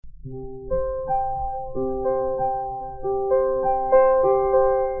Hi,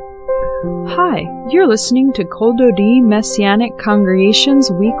 you're listening to Kol Dodi Messianic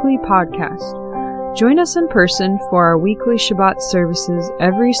Congregation's weekly podcast. Join us in person for our weekly Shabbat services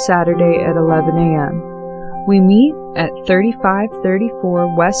every Saturday at 11 a.m. We meet at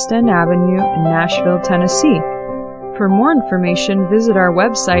 3534 West End Avenue in Nashville, Tennessee. For more information, visit our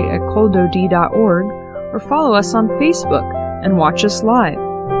website at koldodi.org or follow us on Facebook and watch us live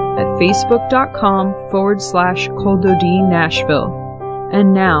at facebook.com/Koldodi Nashville.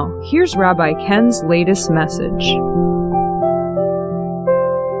 And now, here's Rabbi Ken's latest message.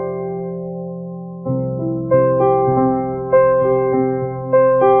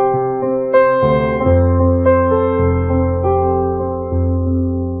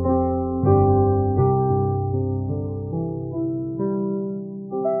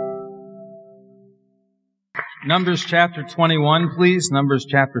 Numbers chapter 21, please. Numbers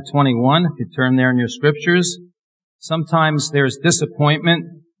chapter 21, if you turn there in your scriptures. Sometimes there's disappointment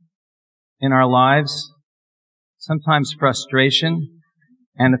in our lives, sometimes frustration.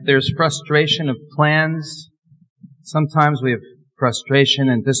 And if there's frustration of plans, sometimes we have frustration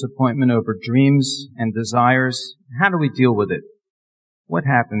and disappointment over dreams and desires. How do we deal with it? What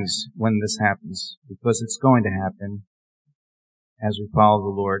happens when this happens? Because it's going to happen as we follow the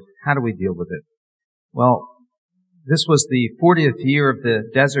Lord. How do we deal with it? Well, this was the 40th year of the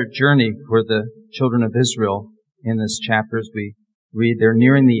desert journey for the children of Israel. In this chapter, as we read, they're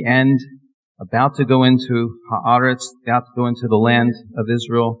nearing the end, about to go into Haaretz, about to go into the land of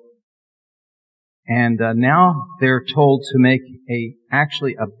Israel. And now they're told to make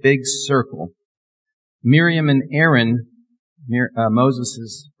actually a big circle. Miriam and Aaron,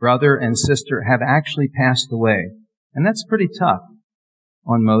 Moses' brother and sister, have actually passed away. And that's pretty tough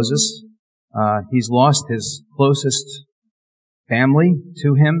on Moses. He's lost his closest family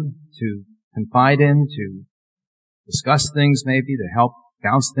to him, to confide in, to discuss things maybe, to help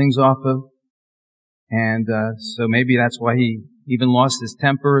bounce things off of. And so maybe that's why he even lost his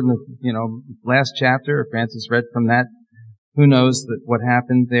temper in the, last chapter. Francis read from that. Who knows what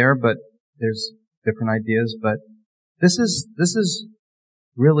happened there, but there's different ideas. But this is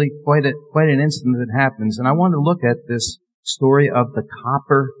really quite an incident that happens. And I want to look at this story of the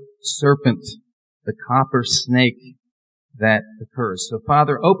copper serpent, the copper snake that occurs. So,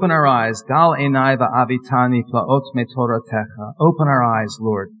 Father, open our eyes. Gal einai va'avitani plaot metoratecha. Open our eyes,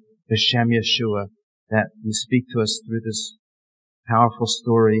 Lord, b'shem Yeshua, that you speak to us through this powerful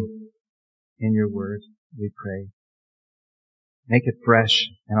story in your word, we pray. Make it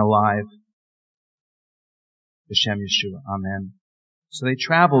fresh and alive. B'shem Yeshua. Amen. So they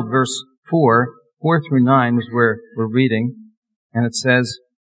traveled, verse 4 through 9 is where we're reading, and it says,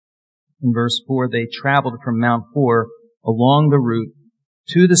 in verse 4, they traveled from Mount Hor along the route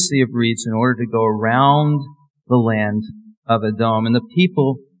to the Sea of Reeds in order to go around the land of Edom. And the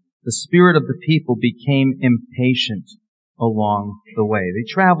spirit of the people became impatient along the way. They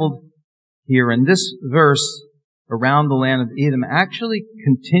traveled here, and this verse, around the land of Edom, actually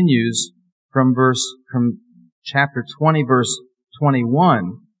continues from chapter 20, verse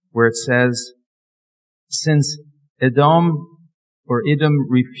 21, where it says, since Edom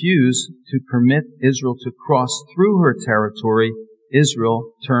refused to permit Israel to cross through her territory,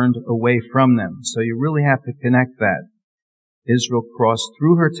 Israel turned away from them. So you really have to connect that. Israel crossed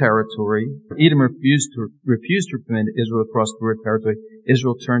through her territory. Edom refused to permit Israel to cross through her territory.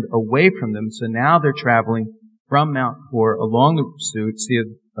 Israel turned away from them. So now they're traveling from Mount Hor along the route of Sea of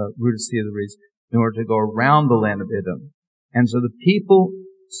the Reeds in order to go around the land of Edom. And so the people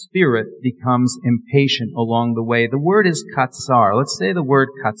spirit becomes impatient along the way. The word is katsar. Let's say the word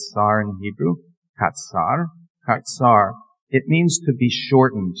katsar in Hebrew. Katsar. Katsar. It means to be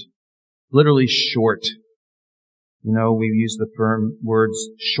shortened. Literally short. We use the words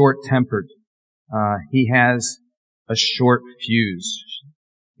short-tempered. He has a short fuse.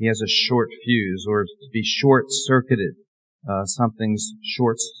 He has a short fuse, or to be short-circuited. Something's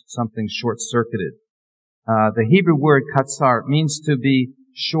short-circuited. The Hebrew word katsar means to be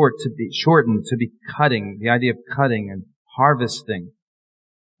short, to be shortened, to be cutting, the idea of cutting and harvesting.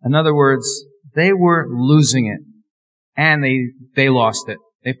 In other words, they were losing it. And they lost it.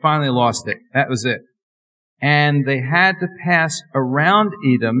 They finally lost it. That was it. And they had to pass around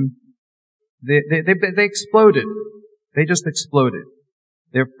Edom. They exploded. They just exploded.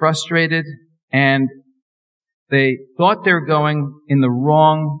 They're frustrated, and they thought they were going in the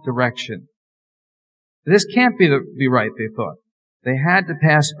wrong direction. This can't be right, they thought. They had to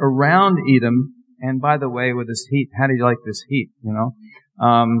pass around Edom, and by the way, with this heat, how do you like this heat,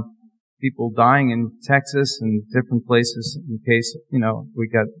 people dying in Texas and different places in case, we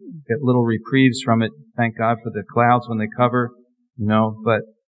get little reprieves from it. Thank God for the clouds when they cover, but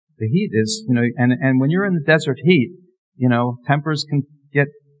the heat is, and when you're in the desert heat, tempers can get,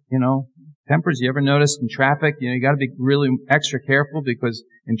 tempers. You ever notice in traffic, you got to be really extra careful because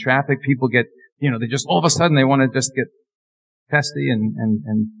in traffic people get, they just all of a sudden they want to just get testy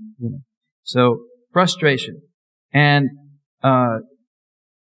and so frustration. And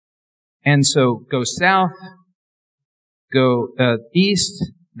so go south, go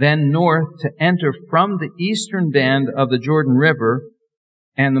east, then north to enter from the eastern band of the Jordan River,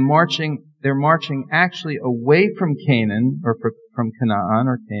 and they're marching actually away from Canaan, or from Canaan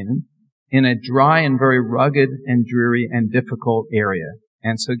or Canaan, in a dry and very rugged and dreary and difficult area.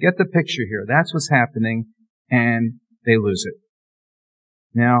 And so get the picture here. That's what's happening, and they lose it.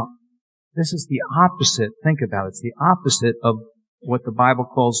 Now, this is the opposite. Think about it. It's the opposite of what the Bible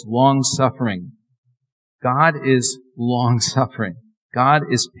calls long-suffering. God is long-suffering. God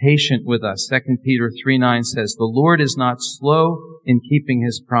is patient with us. 2 Peter 3:9 says, "The Lord is not slow in keeping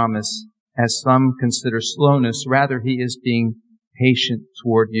His promise, as some consider slowness. Rather, He is being patient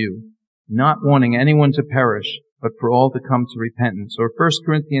toward you, not wanting anyone to perish, but for all to come to repentance." Or 1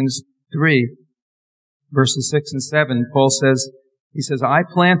 Corinthians 3, verses 6 and 7, Paul says, "I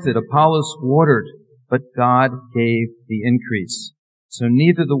planted, Apollos watered, but God gave the increase. So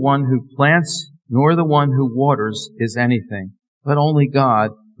neither the one who plants nor the one who waters is anything, but only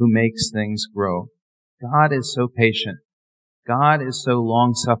God who makes things grow." God is so patient. God is so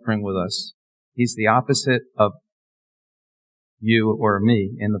long-suffering with us. He's the opposite of you or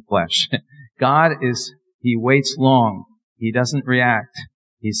me in the flesh. He waits long. He doesn't react.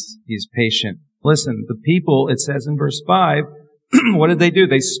 He's patient. Listen, the people, it says in verse 5, what did they do?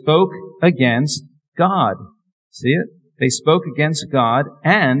 They spoke against God. See it? They spoke against God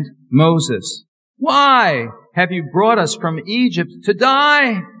and Moses. "Why have you brought us from Egypt to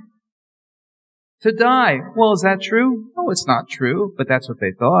die?" To die. Well, is that true? No, it's not true, but that's what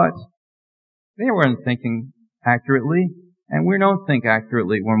they thought. They weren't thinking accurately, and we don't think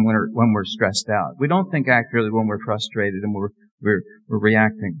accurately when we're stressed out. We don't think accurately when we're frustrated and we're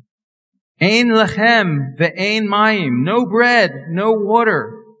reacting. "Ein lechem ve'ein mayim," no bread, no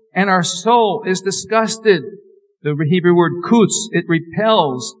water, and our soul is disgusted. The Hebrew word kutz, it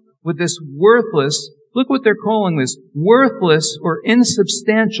repels with this worthless, look what they're calling this, worthless or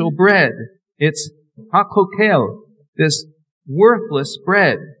insubstantial bread. It's hakokel, this worthless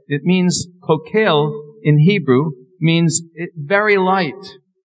bread. It means, kokel in Hebrew means very light.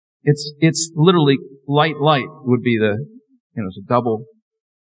 It's literally light would be it's a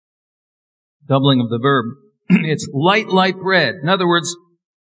doubling of the verb. It's light bread. In other words,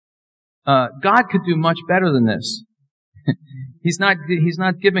 God could do much better than this. He's not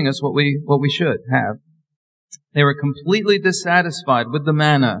giving us what we should have. They were completely dissatisfied with the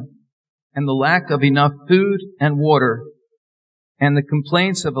manna and the lack of enough food and water, and the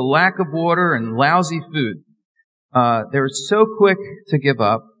complaints of a lack of water and lousy food. They were so quick to give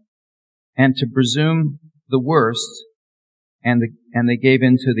up and to presume the worst, and they gave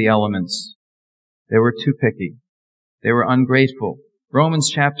in to the elements. They were too picky. They were ungrateful. Romans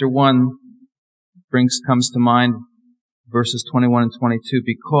chapter 1 comes to mind, verses 21 and 22,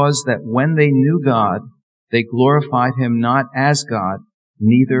 "Because that when they knew God, they glorified Him not as God,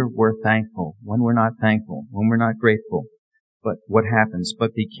 neither were thankful." When we're not thankful, when we're not grateful. But what happens?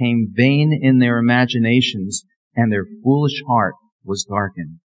 "But became vain in their imaginations, and their foolish heart was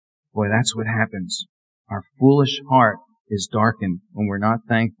darkened." Boy, that's what happens. Our foolish heart is darkened when we're not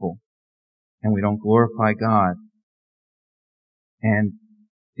thankful and we don't glorify God. And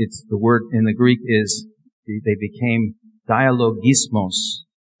it's the word in the Greek is, they became dialogismos.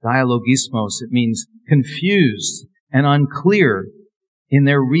 Dialogismos, it means confused and unclear in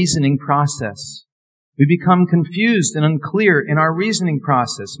their reasoning process. We become confused and unclear in our reasoning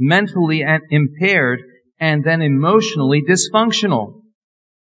process, mentally impaired, and then emotionally dysfunctional.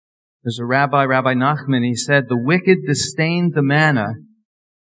 There's a Rabbi Nachman, he said, "The wicked disdained the manna,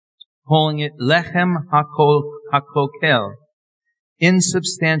 calling it lechem hakokel,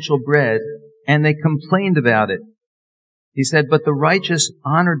 insubstantial bread, and they complained about it." He said, "But the righteous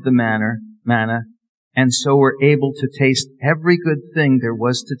honored the manna, and so were able to taste every good thing there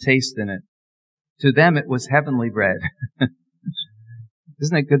was to taste in it. To them it was heavenly bread."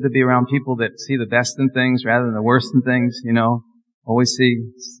 Isn't it good to be around people that see the best in things rather than the worst in things, Always see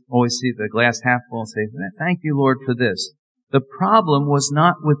the glass half full and say, "Thank you, Lord, for this." The problem was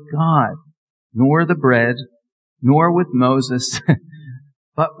not with God, nor the bread, nor with Moses,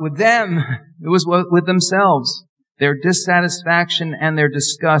 but with them. It was with themselves. Their dissatisfaction and their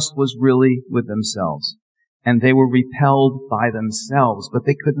disgust was really with themselves. And they were repelled by themselves, but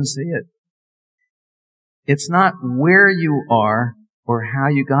they couldn't see it. It's not where you are or how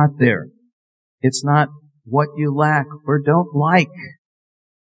you got there. It's not what you lack or don't like.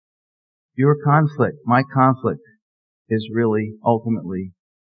 Your conflict, my conflict, is really ultimately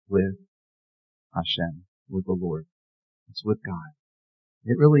with Hashem, with the Lord. It's with God.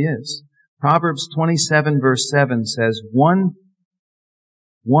 It really is. Proverbs 27 verse 7 says, One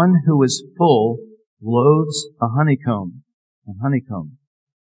who is full loathes a honeycomb,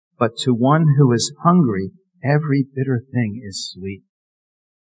 but to one who is hungry, every bitter thing is sweet.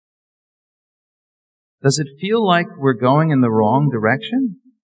 Does it feel like we're going in the wrong direction?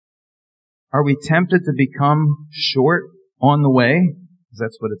 Are we tempted to become short on the way? Because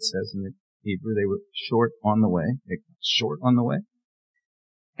that's what it says in the Hebrew. They were short on the way. Short on the way.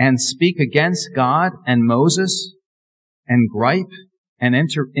 And speak against God and Moses and gripe and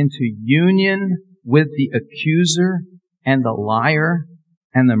enter into union with the accuser and the liar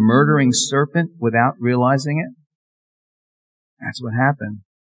and the murdering serpent without realizing it? That's what happened.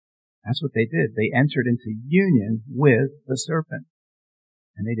 That's what they did. They entered into union with the serpent.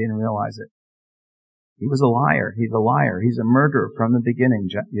 And they didn't realize it. He was a liar. He's a liar. He's a murderer from the beginning,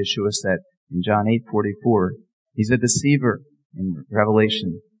 Yeshua said in John 8:44. He's a deceiver in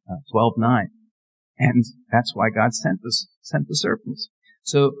Revelation 12:9. And that's why God sent the serpents.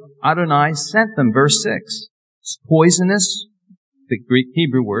 So Adonai sent them, verse 6. It's poisonous. The Greek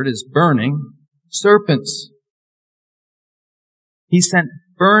Hebrew word is burning serpents. He sent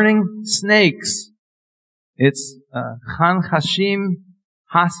burning snakes. It's Chanchashim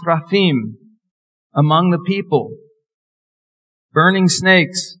Hasrafim among the people. Burning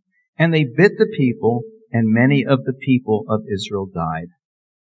snakes. And they bit the people, and many of the people of Israel died.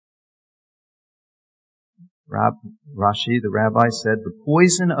 Rashi, the rabbi, said, the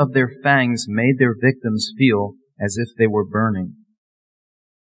poison of their fangs made their victims feel as if they were burning.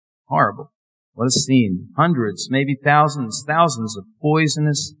 Horrible. What a scene. Hundreds, maybe thousands of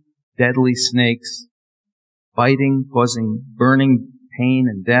poisonous, deadly snakes, biting, causing burning pain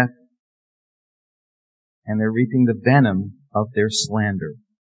and death. And they're reaping the venom of their slander.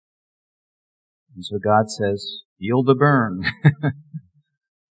 And so God says, feel the burn.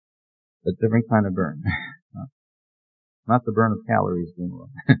 A different kind of burn. Not the burn of calories.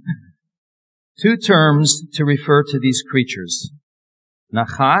 Two terms to refer to these creatures.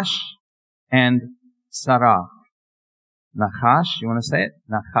 Nachash and Saraf. Nachash, you want to say it?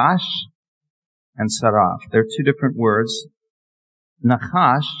 Nachash and Saraf. They're two different words.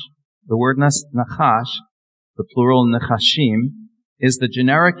 Nachash, the word Nachash, the plural Nachashim, is the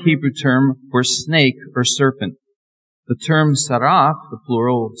generic Hebrew term for snake or serpent. The term Saraf, the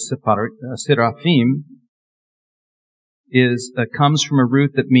plural Seraphim, comes from a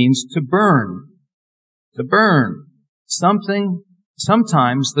root that means to burn. To burn.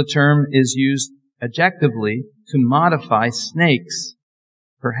 Sometimes the term is used adjectively to modify snakes,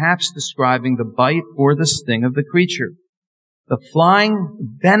 perhaps describing the bite or the sting of the creature. The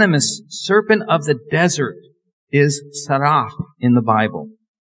flying, venomous serpent of the desert is Saraf in the Bible,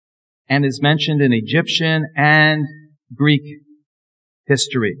 and is mentioned in Egyptian and Greek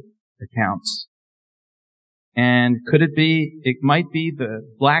history accounts. And it might be the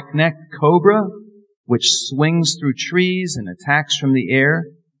black-necked cobra, which swings through trees and attacks from the air,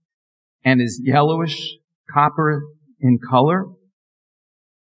 and is yellowish, copper in color.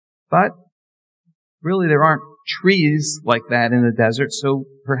 But really there aren't trees like that in the desert, so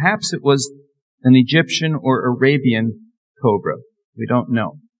perhaps it was an Egyptian or Arabian cobra. We don't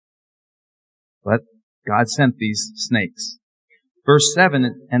know. But God sent these snakes. Verse 7,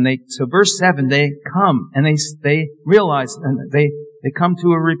 they come and they realize, and they come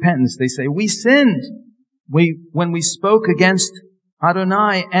to a repentance. They say, we sinned. When we spoke against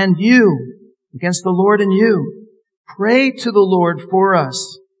Adonai and you, against the Lord and you. Pray to the Lord for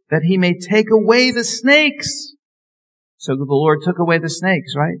us, that He may take away the snakes. So the Lord took away the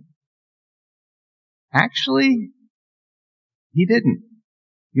snakes, right? Actually, He didn't.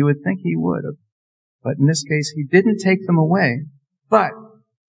 You would think He would have. But in this case, He didn't take them away. But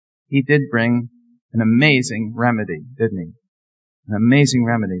He did bring an amazing remedy, didn't He? An amazing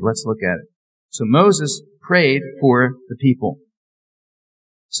remedy. Let's look at it. So Moses prayed for the people.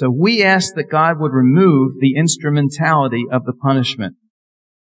 So we ask that God would remove the instrumentality of the punishment.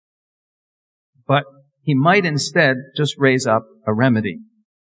 But He might instead just raise up a remedy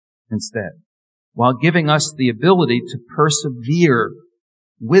instead, while giving us the ability to persevere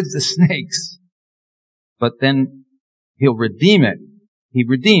with the snakes. But then He'll redeem it. He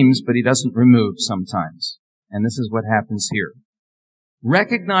redeems, but He doesn't remove sometimes. And this is what happens here.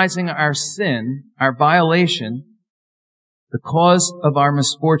 Recognizing our sin, our violation, the cause of our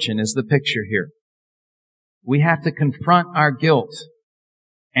misfortune is the picture here. We have to confront our guilt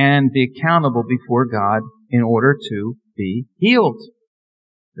and be accountable before God in order to be healed.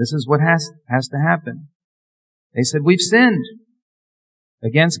 This is what has to happen. They said, we've sinned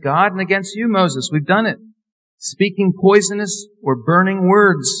against God and against you, Moses. We've done it. Speaking poisonous or burning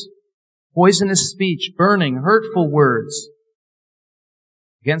words. Poisonous speech, burning, hurtful words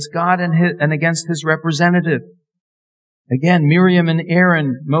against God and against His representative. Again, Miriam and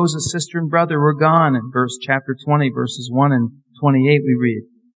Aaron, Moses' sister and brother, were gone. In chapter 20, verses 1 and 28, we read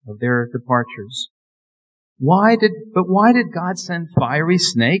of their departures. Why did God send fiery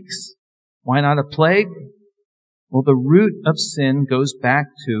snakes? Why not a plague? Well, the root of sin goes back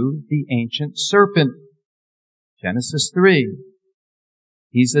to the ancient serpent. Genesis 3.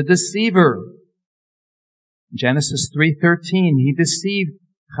 He's a deceiver. Genesis 3:13, he deceived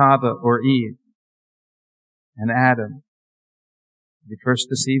Chava or Eve and Adam. He first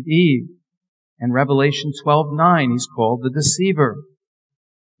deceived Eve. In Revelation 12:9, he's called the deceiver.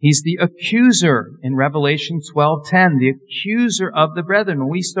 He's the accuser in Revelation 12:10, the accuser of the brethren.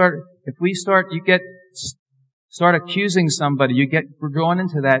 If we start accusing somebody, we're going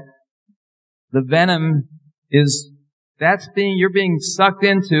into that. The venom you're being sucked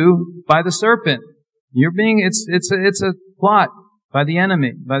into by the serpent. It's a plot by the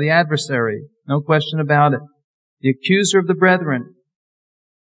enemy, by the adversary. No question about it. The accuser of the brethren.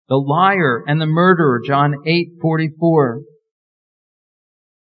 The liar and the murderer, John 8:44.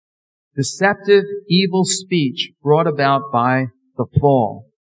 Deceptive, evil speech brought about by the fall.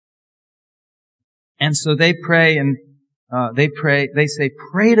 And so they pray they say,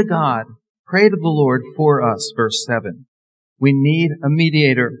 pray to God, pray to the Lord for us, verse 7. We need a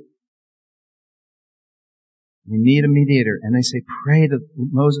mediator. We need a mediator. And they say,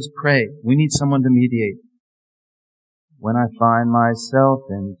 Moses, pray. We need someone to mediate. When I find myself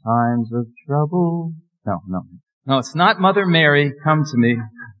in times of trouble. No, it's not Mother Mary, come to me.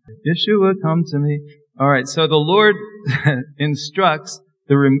 Yeshua, come to me. Alright, so the Lord instructs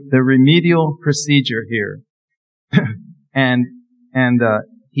the remedial procedure here. and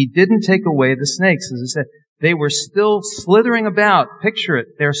He didn't take away the snakes, as I said. They were still slithering about. Picture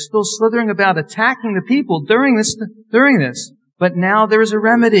it. They're still slithering about, attacking the people during this. But now there's a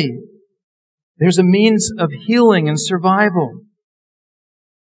remedy. There's a means of healing and survival.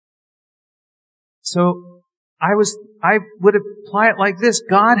 So I would apply it like this.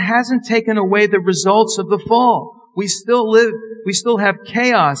 God hasn't taken away the results of the fall. We still have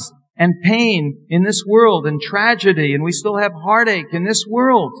chaos and pain in this world and tragedy, and we still have heartache in this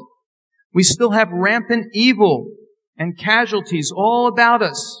world. We still have rampant evil and casualties all about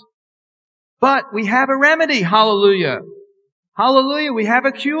us. But we have a remedy. Hallelujah. Hallelujah. We have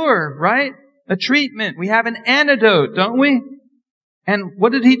a cure, right? A treatment. We have an antidote, don't we? And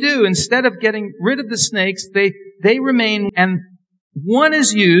what did He do? Instead of getting rid of the snakes, they remain, and one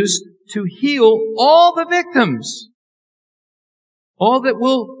is used to heal all the victims. All that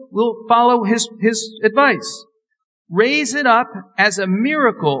will follow His advice. Raise it up as a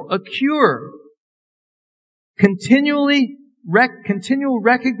miracle, a cure. Continual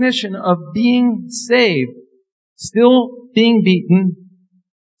recognition of being saved, still being bitten,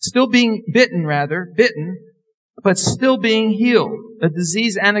 but still being healed. A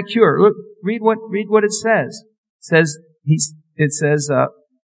disease and a cure. Look, read what it says. It says,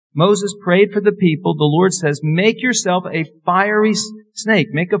 Moses prayed for the people. The Lord says, make yourself a fiery snake.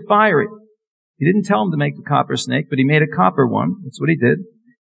 Make a fiery. He didn't tell him to make a copper snake, but he made a copper one. That's what he did.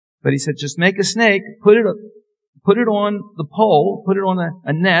 But he said, just make a snake, put it on the pole, put it on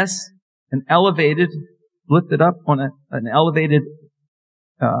a nest, lift it up on an elevated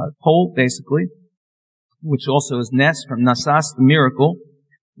pole, basically, which also is nest from Serpents the Miracle.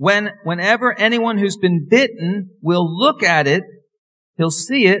 Whenever anyone who's been bitten will look at it, he'll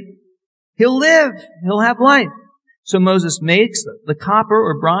see it, he'll live, he'll have life. So Moses makes the copper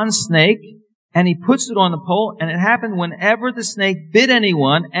or bronze snake, and he puts it on the pole, and it happened whenever the snake bit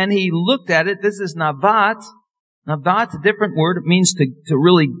anyone, and he looked at it. This is navat. Navat's a different word. It means to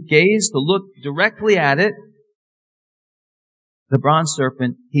really gaze, to look directly at it. The bronze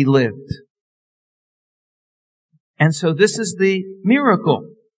serpent, he lived. And so this is the miracle.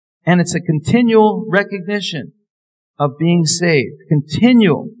 And it's a continual recognition of being saved.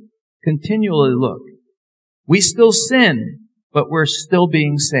 Continually look. We still sin, but we're still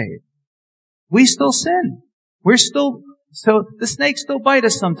being saved. We still sin. So the snakes still bite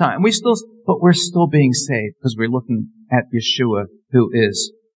us sometimes. But we're still being saved because we're looking at Yeshua, who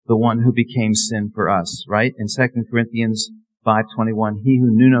is the one who became sin for us, right? In 2 Corinthians 5:21, he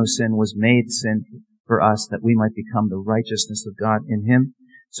who knew no sin was made sin for us that we might become the righteousness of God in him.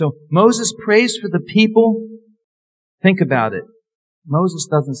 So Moses prays for the people. Think about it. Moses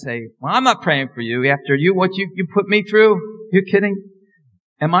doesn't say, well, I'm not praying for you after what you put me through. You kidding?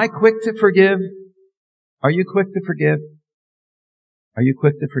 Am I quick to forgive? Are you quick to forgive? Are you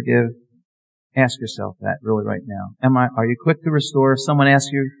quick to forgive? Ask yourself that really right now. Are you quick to restore? If someone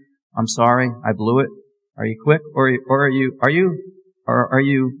asks you, I'm sorry, I blew it. Are you quick? Or are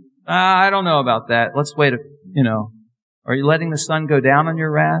you, I don't know about that. Let's wait are you letting the sun go down on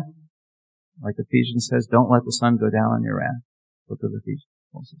your wrath? Like Ephesians says, don't let the sun go down on your wrath. Book of Ephesians.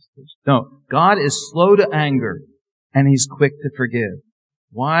 No. God is slow to anger and he's quick to forgive.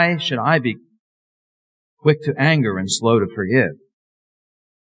 Why should I be quick to anger and slow to forgive?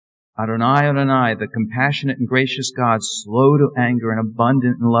 Adonai, Adonai, the compassionate and gracious God, slow to anger and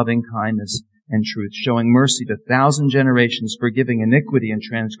abundant in loving kindness and truth, showing mercy to 1,000 generations, forgiving iniquity and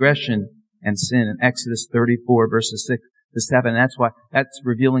transgression and sin. In Exodus 34, verses 6 to 7. That's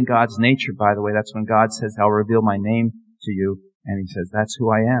revealing God's nature, by the way. That's when God says, I'll reveal my name to you. And he says, that's who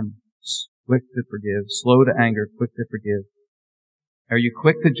I am. Quick to forgive, slow to anger, quick to forgive. Are you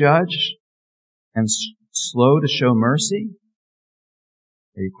quick to judge and slow to show mercy?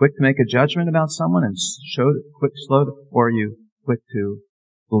 Are you quick to make a judgment about someone and or are you quick to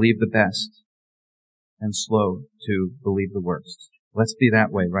believe the best and slow to believe the worst? Let's be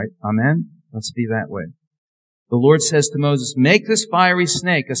that way, right? Amen? Let's be that way. The Lord says to Moses, make this fiery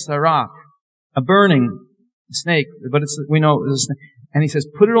snake, a saraf, a burning snake, but we know it's a snake. And he says,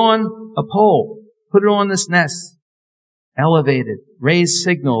 put it on a pole, put it on this nest, elevated, raise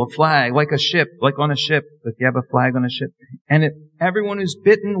signal, a flag, like on a ship, if you have a flag on a ship. And everyone who's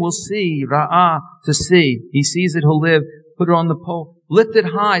bitten will see, ra'ah, to see. He sees it, he'll live. Put it on the pole. Lift it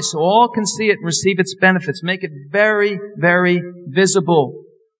high so all can see it and receive its benefits. Make it very, very visible.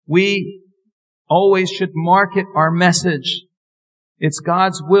 We always should market our message. It's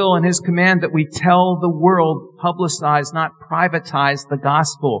God's will and His command that we tell the world, publicize, not privatize the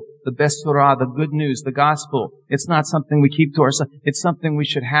gospel, the Besorah, the good news, the gospel. It's not something we keep to ourselves. It's something we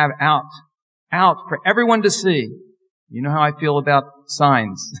should have out for everyone to see. You know how I feel about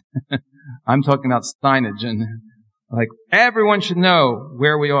signs. I'm talking about signage and like everyone should know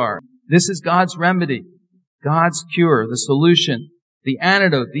where we are. This is God's remedy, God's cure, the solution, the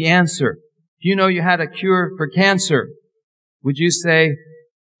antidote, the answer. If you know you had a cure for cancer, would you say,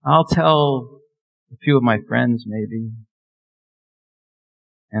 I'll tell a few of my friends maybe,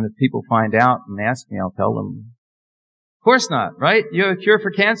 and if people find out and ask me, I'll tell them? Of course not, right? You have a cure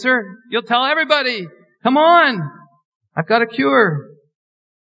for cancer? You'll tell everybody. Come on. I've got a cure.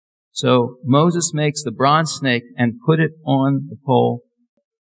 So Moses makes the bronze snake and put it on the pole,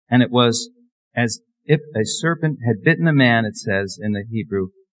 and it was as if a serpent had bitten a man, it says in the Hebrew,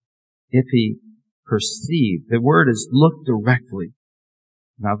 if he perceived. The word is look directly.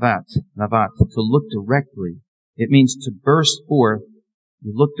 Navat, to look directly. It means to burst forth.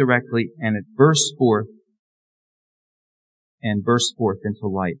 You look directly and it bursts forth into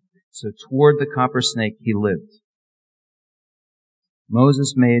light. So toward the copper snake he lived.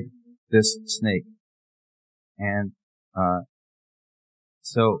 Moses made this snake. And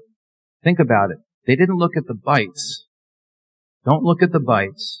so think about it. They didn't look at the bites. Don't look at the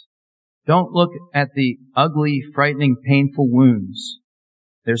bites. Don't look at the ugly, frightening, painful wounds.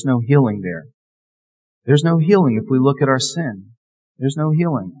 There's no healing there. There's no healing if we look at our sin. There's no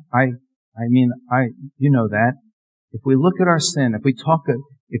healing. You know that. If we look at our sin, if we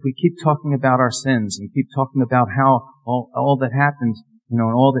keep talking about our sins and keep talking about how all that happened, and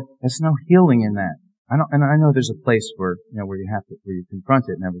there's no healing in that. I know there's a place where you confront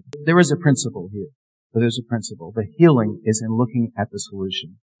it and everything. There is a principle here. But there's a principle. The healing is in looking at the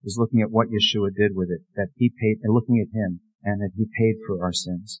solution. Is looking at what Yeshua did with it, that He paid, and looking at Him, and that He paid for our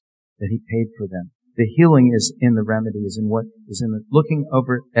sins, that He paid for them. The healing is in the remedy, is in looking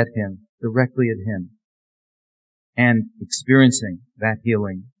over at Him, directly at Him, and experiencing that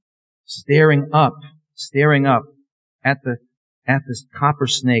healing, staring up at this copper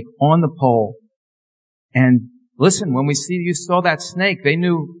snake on the pole. And listen, when you saw that snake, they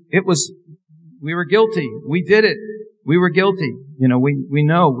knew we were guilty. We did it. We were guilty. We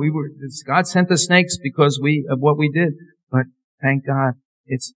know God sent the snakes because of what we did. But thank God,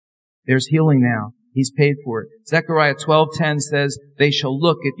 there's healing now. He's paid for it. Zechariah 12:10 says, they shall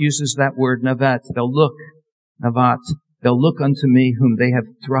look. It uses that word, navat. They'll look, navat. They'll look unto me whom they have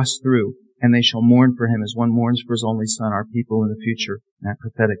thrust through, and they shall mourn for him as one mourns for his only son, our people in the future, in that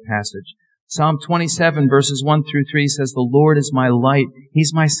prophetic passage. Psalm 27 verses 1 through 3 says, the Lord is my light.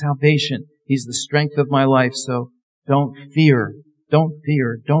 He's my salvation. He's the strength of my life. So don't fear. Don't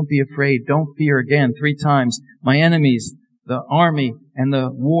fear. Don't be afraid. Don't fear again 3 times. My enemies, the army and the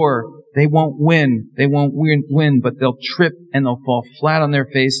war, they won't win. They won't win, but they'll trip and they'll fall flat on their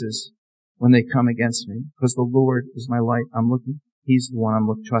faces when they come against me. Because the Lord is my light. He's the one I'm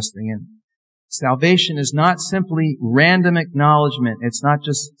trusting in. Salvation is not simply random acknowledgement. It's not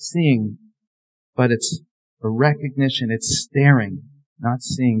just seeing, but it's a recognition. It's staring, not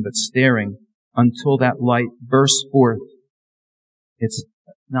seeing, but staring until that light bursts forth. It's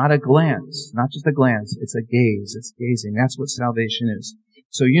not a glance, not just a glance. It's a gaze. It's gazing. That's what salvation is.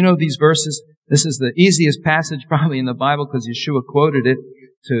 So you know these verses. This is the easiest passage probably in the Bible because Yeshua quoted it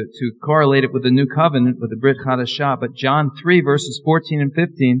to correlate it with the New Covenant, with the Brit Hadashah. But John 3 verses 14 and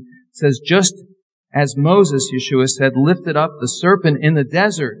 15 says, just as Moses, Yeshua said, lifted up the serpent in the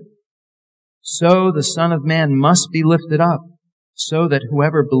desert, so the Son of Man must be lifted up, so that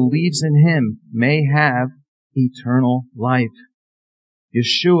whoever believes in Him may have eternal life.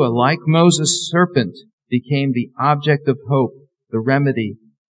 Yeshua, like Moses' serpent, became the object of hope, the remedy,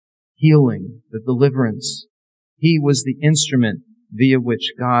 healing, the deliverance. He was the instrument via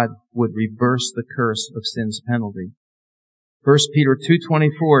which God would reverse the curse of sin's penalty. 1 Peter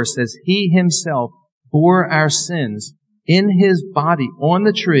 2:24 says, He Himself bore our sins in His body on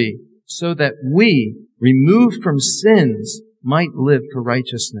the tree, so that we, removed from sins, might live for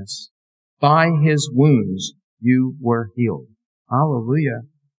righteousness. By His wounds you were healed. Hallelujah.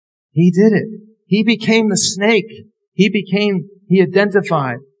 He did it. He became the snake. He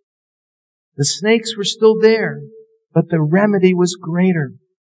identified. The snakes were still there, but the remedy was greater.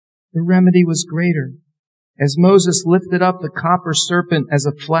 The remedy was greater. As Moses lifted up the copper serpent as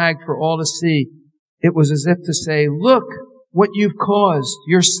a flag for all to see, it was as if to say, look what you've caused.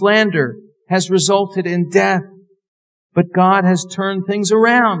 Your slander has resulted in death. But God has turned things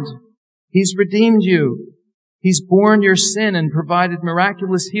around. He's redeemed you. He's borne your sin and provided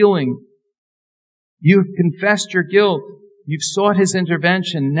miraculous healing. You've confessed your guilt. You've sought His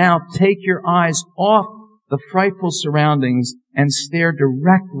intervention. Now take your eyes off the frightful surroundings and stare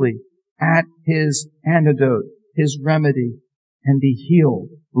directly at His antidote, His remedy, and be healed.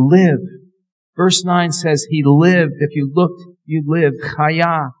 Live. Verse 9 says He lived. If you looked, you lived.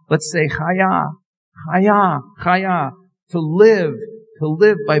 Chaya. Let's say chaya. Chaya. Chaya. To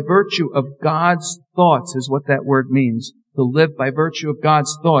live by virtue of God's thoughts is what that word means. To live by virtue of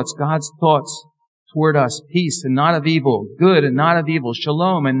God's thoughts toward us, peace and not of evil, good and not of evil,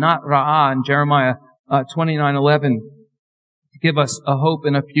 shalom and not ra'ah in Jeremiah 29:11, to give us a hope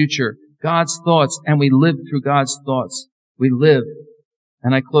and a future. God's thoughts, and we live through God's thoughts. We live.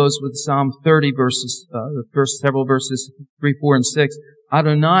 And I close with Psalm 30 verses, the first several verses, 3, 4, and 6.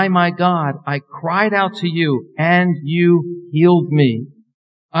 Adonai, my God, I cried out to you, and you healed me.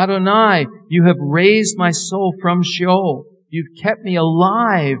 Adonai, you have raised my soul from Sheol. You've kept me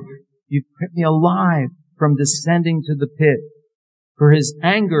alive. You've kept me alive from descending to the pit. For His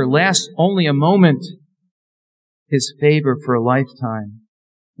anger lasts only a moment, His favor for a lifetime.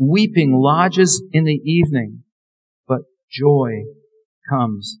 Weeping lodges in the evening, but joy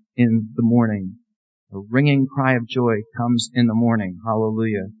comes in the morning. A ringing cry of joy comes in the morning.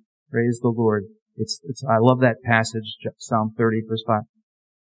 Hallelujah. Praise the Lord. I love that passage, Psalm 30, verse 5.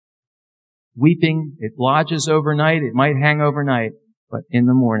 Weeping, it lodges overnight, it might hang overnight, but in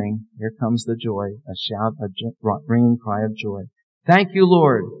the morning, here comes the joy, a shout, a ringing cry of joy. Thank you,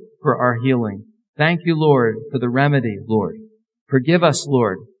 Lord, for our healing. Thank you, Lord, for the remedy, Lord. Forgive us,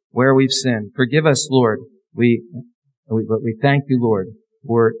 Lord, where we've sinned. Forgive us, Lord. We thank you, Lord,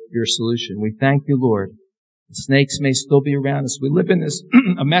 for your solution. We thank you, Lord. The snakes may still be around us. We live in this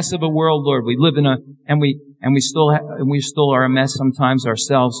a mess of a world, Lord. We live in we still are a mess sometimes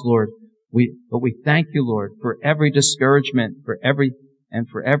ourselves, Lord. But we thank you, Lord, for every discouragement, for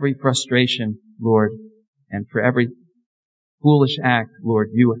every frustration, Lord, and for every foolish act, Lord.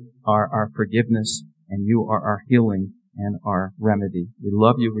 You are our forgiveness, and you are our healing and our remedy. We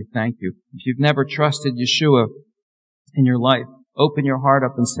love you. We thank you. If you've never trusted Yeshua in your life, open your heart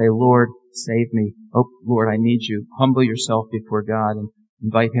up and say, Lord, save me. Oh, Lord, I need you. Humble yourself before God and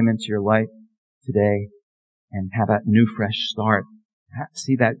invite Him into your life today and have that new fresh start.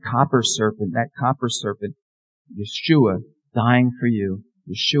 See that copper serpent, Yeshua dying for you.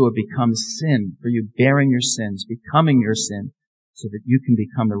 Yeshua becomes sin for you, bearing your sins, becoming your sin, so that you can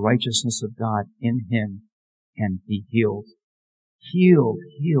become the righteousness of God in Him and be healed. Healed,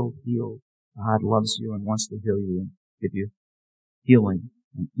 healed, healed. God loves you and wants to heal you and give you healing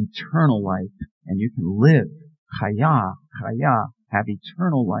and eternal life. And you can live, chaya, have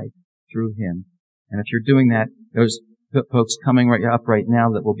eternal life through Him. And if you're doing that, those folks coming up right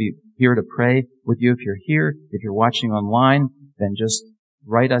now that will be here to pray with you. If you're here, if you're watching online, then just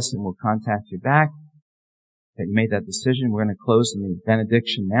write us and we'll contact you back that you made that decision. We're going to close in the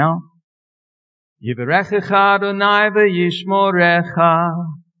benediction now. Yivarechecha Adonai v'yishmorecha,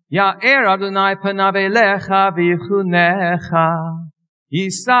 Ya'er Adonai panav elecha v'yichunecha,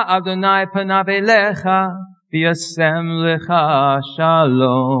 Yisa Adonai panav elecha v'yasem lecha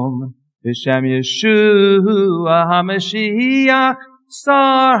shalom, B'Shem Yeshua HaMashiach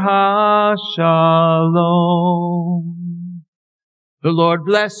Sar HaShalom. The Lord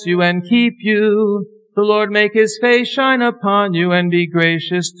bless you and keep you. The Lord make His face shine upon you and be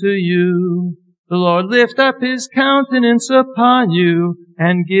gracious to you. The Lord lift up His countenance upon you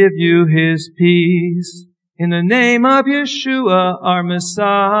and give you His peace. In the name of Yeshua, our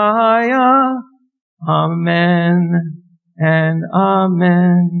Messiah. Amen and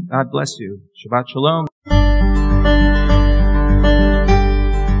amen. God bless you. Shabbat Shalom.